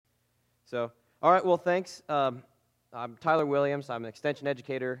So, all right, well, thanks. I'm Tyler Williams. I'm an extension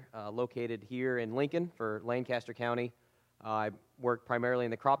educator located here in Lincoln for Lancaster County. I work primarily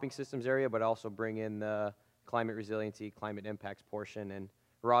in the cropping systems area, but also bring in the climate resiliency, climate impacts portion. And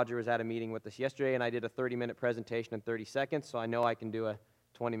Roger was at a meeting with us yesterday, and I did a 30-minute presentation in 30 seconds, so I know I can do a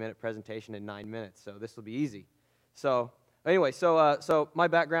 20-minute presentation in 9 minutes, so this will be easy. So anyway, so my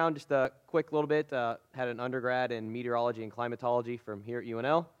background, just a quick little bit, had an undergrad in meteorology and climatology from here at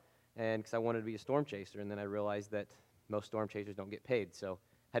UNL, and because I wanted to be a storm chaser, and then I realized that most storm chasers don't get paid, so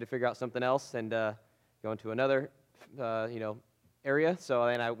had to figure out something else and go into another, area. So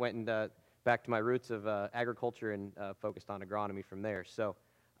then I went and back to my roots of agriculture and focused on agronomy from there. So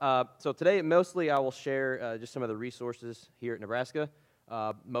today mostly I will share just some of the resources here at Nebraska.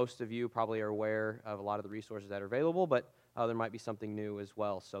 Most of you probably are aware of a lot of the resources that are available, but there might be something new as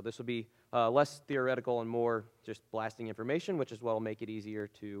well. So this will be less theoretical and more just blasting information, which is what will make it easier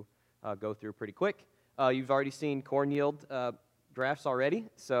to go through pretty quick. You've already seen corn yield graphs already,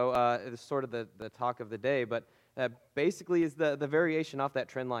 so it's sort of the talk of the day, but basically is the variation off that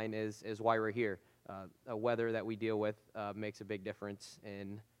trend line is why we're here. Weather that we deal with makes a big difference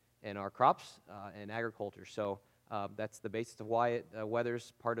in our crops and agriculture, so that's the basis of why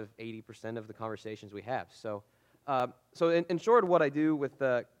weather's part of 80% of the conversations we have. So in short, what I do with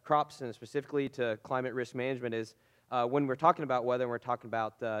crops and specifically to climate risk management is when we're talking about weather, and we're talking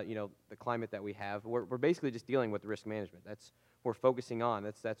about the climate that we have, we're basically just dealing with risk management. That's what we're focusing on.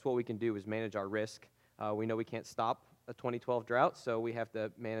 That's what we can do is manage our risk. We know we can't stop a 2012 drought, so we have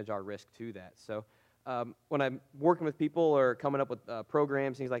to manage our risk to that. So when I'm working with people or coming up with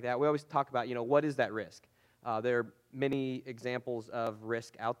programs, things like that, we always talk about what is that risk. There are many examples of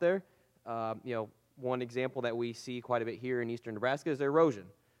risk out there. One example that we see quite a bit here in eastern Nebraska is erosion.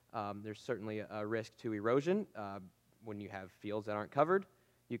 There's certainly a risk to erosion. When you have fields that aren't covered,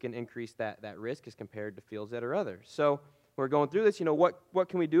 you can increase that risk as compared to fields that are others. So we're going through this, what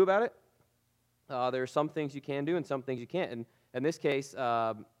can we do about it? There are some things you can do and some things you can't. And in this case,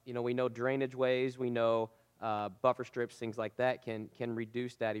 we know drainage ways, we know buffer strips, things like that can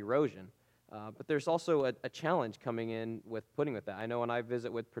reduce that erosion. But there's also a challenge coming in with putting with that. I know when I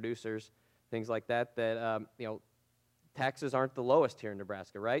visit with producers, things like that, taxes aren't the lowest here in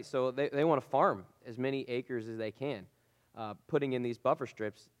Nebraska, right? So they want to farm as many acres as they can. Putting in these buffer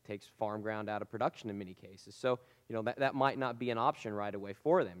strips takes farm ground out of production in many cases. So, that might not be an option right away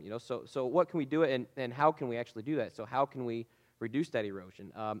for them, So what can we do and how can we actually do that? So how can we reduce that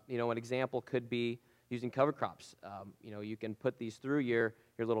erosion? An example could be using cover crops. You can put these through your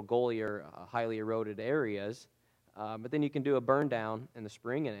little gully or highly eroded areas, but then you can do a burn down in the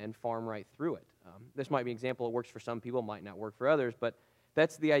spring and farm right through it. This might be an example that works for some people, might not work for others, but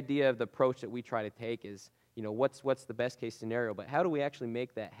that's the idea of the approach that we try to take is, what's the best case scenario, but how do we actually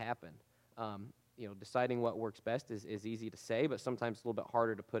make that happen? Deciding what works best is easy to say, but sometimes it's a little bit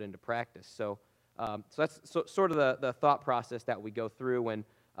harder to put into practice. So that's sort of the thought process that we go through when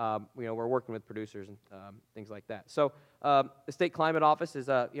we're working with producers and things like that. So the State Climate Office is,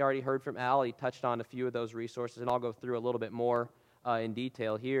 you already heard from Al. He touched on a few of those resources, and I'll go through a little bit more in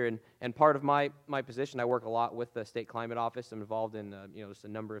detail here. And part of my position, I work a lot with the State Climate Office. I'm involved in just a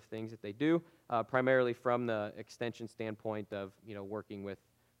number of things that they do, primarily from the extension standpoint of working with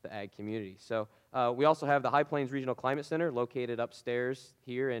the ag community. So we also have the High Plains Regional Climate Center located upstairs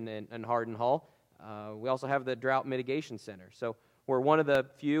here in Hardin Hall. We also have the Drought Mitigation Center. So we're one of the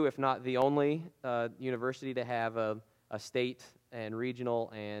few, if not the only, university to have a state and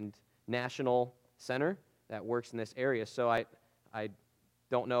regional and national center that works in this area. So I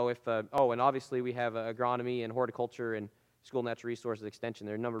don't know if, and obviously we have agronomy and horticulture and school natural resources extension.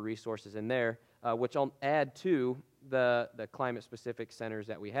 There are a number of resources in there, which I'll add to the climate-specific centers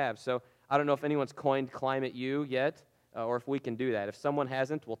that we have. So I don't know if anyone's coined Climate U yet, or if we can do that. If someone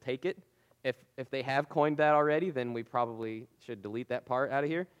hasn't, we'll take it. If they have coined that already, then we probably should delete that part out of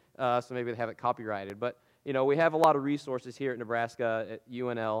here, so maybe they have it copyrighted. But, we have a lot of resources here at Nebraska, at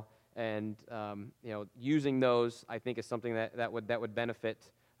UNL, and, using those, I think, is something that would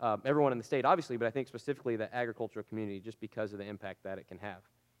benefit everyone in the state, obviously, but I think specifically the agricultural community just because of the impact that it can have.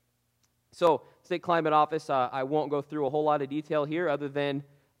 So, State Climate Office, I won't go through a whole lot of detail here other than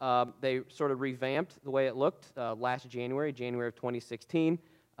they sort of revamped the way it looked last January of 2016,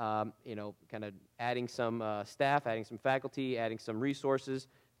 kind of adding some staff, adding some faculty, adding some resources,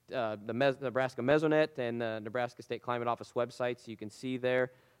 the Nebraska Mesonet and the Nebraska State Climate Office website, so you can see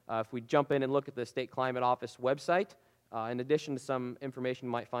there. If we jump in and look at the State Climate Office website, in addition to some information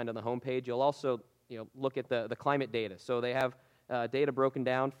you might find on the homepage, you'll also look at the climate data. So they have data broken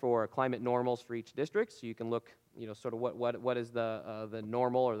down for climate normals for each district, so you can look sort of what is the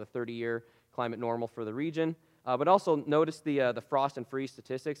normal or the 30-year climate normal for the region. But also notice the frost and freeze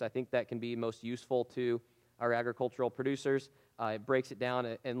statistics. I think that can be most useful to our agricultural producers. It breaks it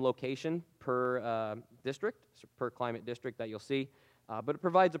down in location per district, so per climate district that you'll see. But it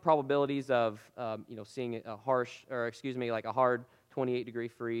provides the probabilities of seeing a like a hard 28-degree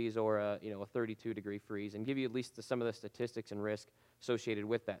freeze or a 32-degree freeze, and give you at least some of the statistics and risk associated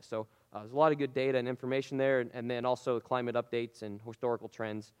with that. So there's a lot of good data and information there, and then also climate updates and historical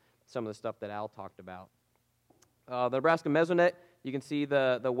trends, some of the stuff that Al talked about. The Nebraska Mesonet, you can see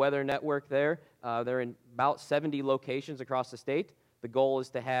the weather network there. They're in about 70 locations across the state. The goal is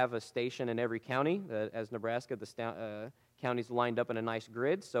to have a station in every county. As Nebraska, the counties lined up in a nice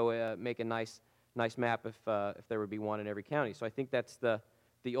grid, so make a nice map if there would be one in every county. So I think that's the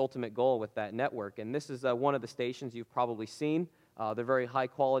ultimate goal with that network. And this is one of the stations you've probably seen. They're very high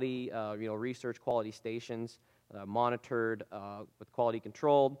quality, research quality stations, monitored with quality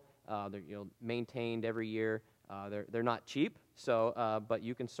controlled. They're maintained every year. They're not cheap, so but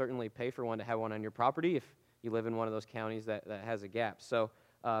you can certainly pay for one to have one on your property if you live in one of those counties that has a gap. So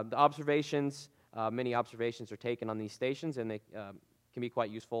the observations, many observations are taken on these stations, and they can be quite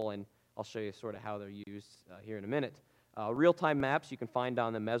useful, and I'll show you sort of how they're used here in a minute. Real-time maps you can find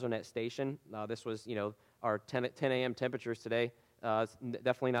on the Mesonet station. This was, our 10 a.m. temperatures today. It's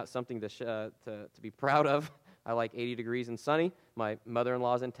definitely not something to be proud of. I like 80 degrees and sunny. My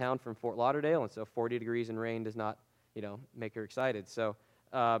mother-in-law's in town from Fort Lauderdale, and so 40 degrees and rain does not, make her excited. So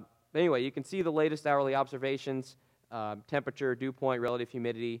anyway, you can see the latest hourly observations, temperature, dew point, relative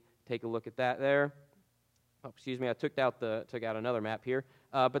humidity. Take a look at that there. Oh, excuse me, I took out another map here.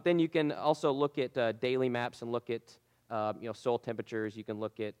 But then you can also look at daily maps and look at soil temperatures. You can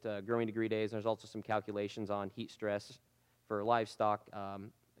look at growing degree days. There's also some calculations on heat stress for livestock.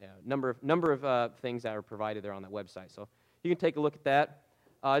 Number of things that are provided there on that website. So you can take a look at that.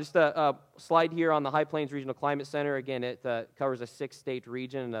 Just a slide here on the High Plains Regional Climate Center. Again, it covers a 6-state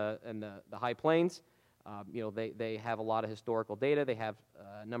region in the High Plains. They have a lot of historical data. They have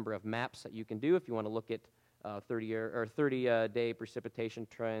a number of maps that you can do if you want to look at 30-day precipitation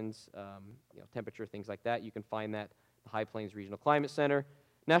trends, temperature, things like that. You can find that at the High Plains Regional Climate Center.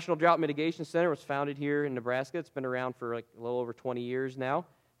 National Drought Mitigation Center was founded here in Nebraska. It's been around for like a little over 20 years now.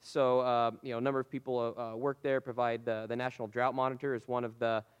 So, a number of people work there, provide the National Drought Monitor is one of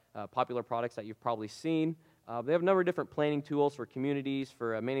the popular products that you've probably seen. They have a number of different planning tools for communities,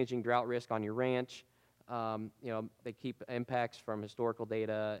 for managing drought risk on your ranch. They keep impacts from historical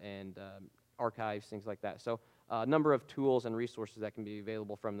data and archives, things like that. So, a number of tools and resources that can be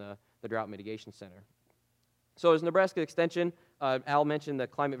available from the Drought Mitigation Center. So, as Nebraska Extension, Al mentioned the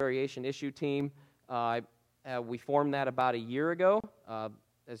Climate Variation Issue Team. We formed that about a year ago.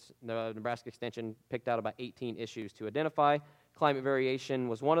 As the Nebraska Extension picked out about 18 issues to identify. Climate variation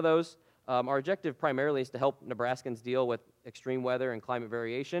was one of those. Our objective primarily is to help Nebraskans deal with extreme weather and climate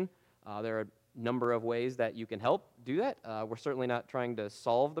variation. There are a number of ways that you can help do that. We're certainly not trying to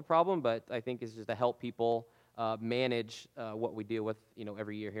solve the problem, but I think it's just to help people manage what we deal with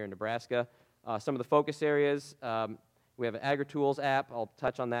every year here in Nebraska. Some of the focus areas, we have an AgriTools app. I'll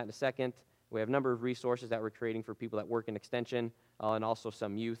touch on that in a second. We have a number of resources that we're creating for people that work in Extension, and also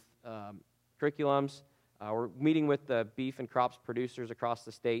some youth curriculums. We're meeting with the beef and crops producers across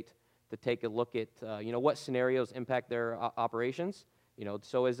the state to take a look at what scenarios impact their operations.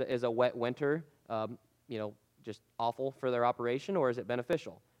 So is a wet winter just awful for their operation, or is it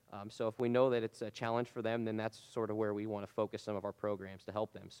beneficial? So if we know that it's a challenge for them, then that's sort of where we want to focus some of our programs to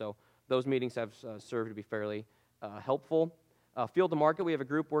help them. So those meetings have served to be fairly helpful. Field to Market, we have a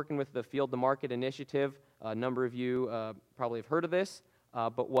group working with the Field to Market initiative. A number of you probably have heard of this,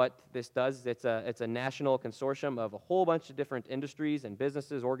 but what this does is it's a national consortium of a whole bunch of different industries and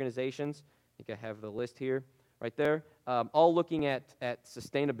businesses, organizations. I think I have the list here, right there, all looking at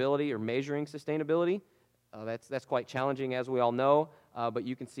sustainability or measuring sustainability. That's quite challenging, as we all know, but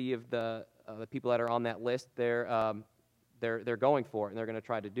you can see if the people that are on that list, they're going for it, and they're going to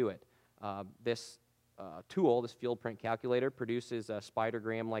try to do it. This tool, this field print calculator, produces a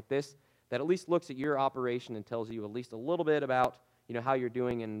spidergram like this that at least looks at your operation and tells you at least a little bit about how you're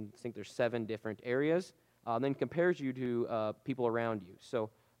doing, and I think there's 7 different areas, then compares you to people around you. So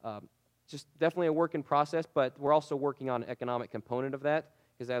just definitely a work in process, but we're also working on an economic component of that,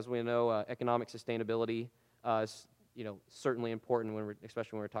 because as we know, economic sustainability is certainly important,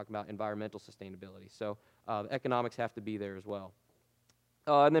 especially when we're talking about environmental sustainability. So economics have to be there as well.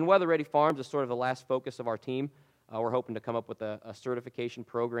 And then Weather Ready Farms is sort of the last focus of our team. We're hoping to come up with a certification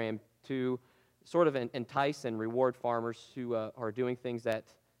program to sort of entice and reward farmers who are doing things that,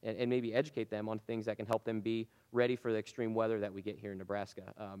 and maybe educate them on things that can help them be ready for the extreme weather that we get here in Nebraska.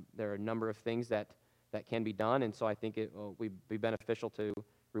 There are a number of things that can be done, and so I think it will be beneficial to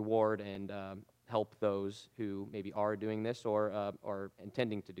reward and help those who maybe are doing this or are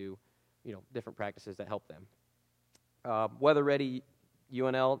intending to do, different practices that help them. WeatherReadyUNL.edu.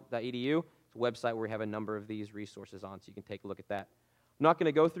 It's a website where we have a number of these resources on, so you can take a look at that. I'm not going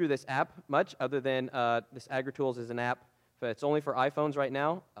to go through this app much, other than this AgriTools is an app. It's only for iPhones right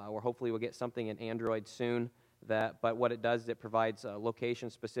now. Or hopefully we'll get something in Android soon. But what it does is it provides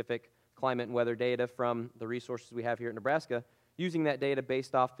location-specific climate and weather data from the resources we have here at Nebraska. Using that data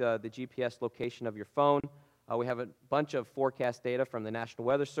based off the GPS location of your phone, we have a bunch of forecast data from the National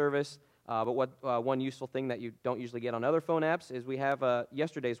Weather Service. But one useful thing that you don't usually get on other phone apps is we have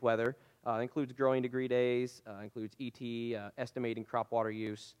yesterday's weather. Includes growing degree days, includes ET, estimating crop water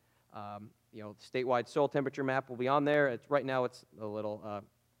use. Statewide soil temperature map will be on there. Right now it's a little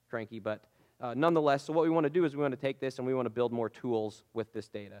cranky, but nonetheless, so what we want to do is we want to take this and we want to build more tools with this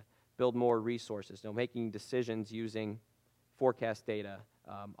data, build more resources, making decisions using forecast data.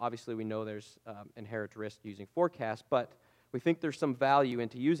 Obviously, we know there's inherent risk using forecasts, but we think there's some value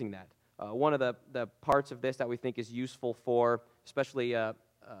into using that. One of the parts of this that we think is useful for especially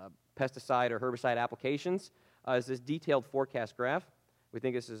pesticide or herbicide applications is this detailed forecast graph. We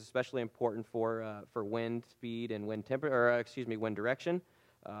think this is especially important for wind speed and wind wind direction.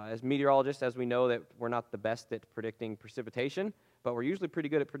 As meteorologists, as we know that we're not the best at predicting precipitation, but we're usually pretty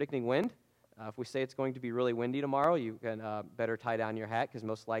good at predicting wind. If we say it's going to be really windy tomorrow, you can better tie down your hat because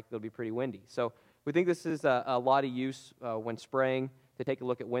most likely it'll be pretty windy. So we think this is a lot of use when spraying to take a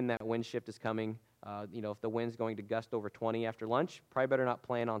look at when that wind shift is coming. If the wind's going to gust over 20 after lunch, probably better not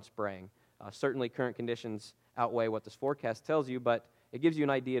plan on spraying. Certainly current conditions outweigh what this forecast tells you, but it gives you an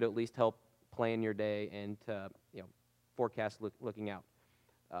idea to at least help plan your day and to forecast looking out.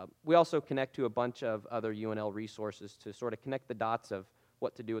 We also connect to a bunch of other UNL resources to sort of connect the dots of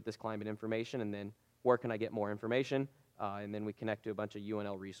what to do with this climate information, and then where can I get more information, and then we connect to a bunch of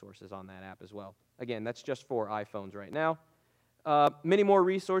UNL resources on that app as well. Again, that's just for iPhones right now. Many more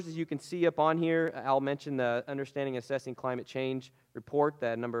resources you can see up on here. I'll mention the Understanding and Assessing Climate Change report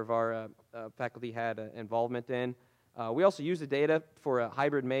that a number of our faculty had involvement in. We also use the data for a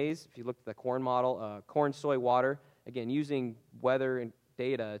hybrid maize. If you look at the corn model, corn, soy, water, again, using weather and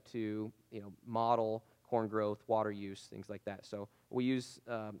data to model corn growth, water use, things like that. So we use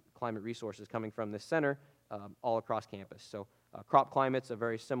climate resources coming from this center all across campus. So Crop Climate's a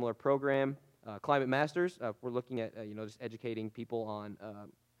very similar program. Climate Masters, we're looking at just educating people on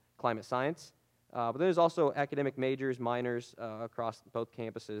climate science. But there's also academic majors, minors across both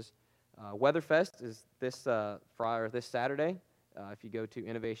campuses. WeatherFest is this Friday or this Saturday if you go to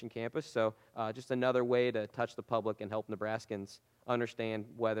Innovation Campus. So just another way to touch the public and help Nebraskans understand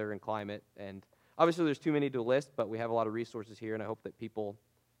weather and climate. And obviously there's too many to list, but we have a lot of resources here, and I hope that people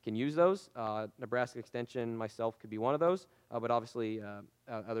can use those. Nebraska Extension, myself, could be one of those, but obviously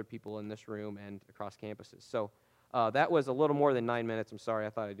other people in this room and across campuses. So that was a little more than 9 minutes. I'm sorry, I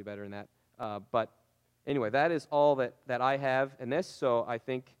thought I'd do better than that. But anyway, that is all that I have in this, so I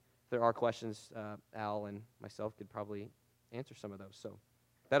think if there are questions, Al and myself could probably answer some of those. So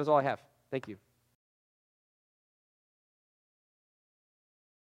that is all I have. Thank you.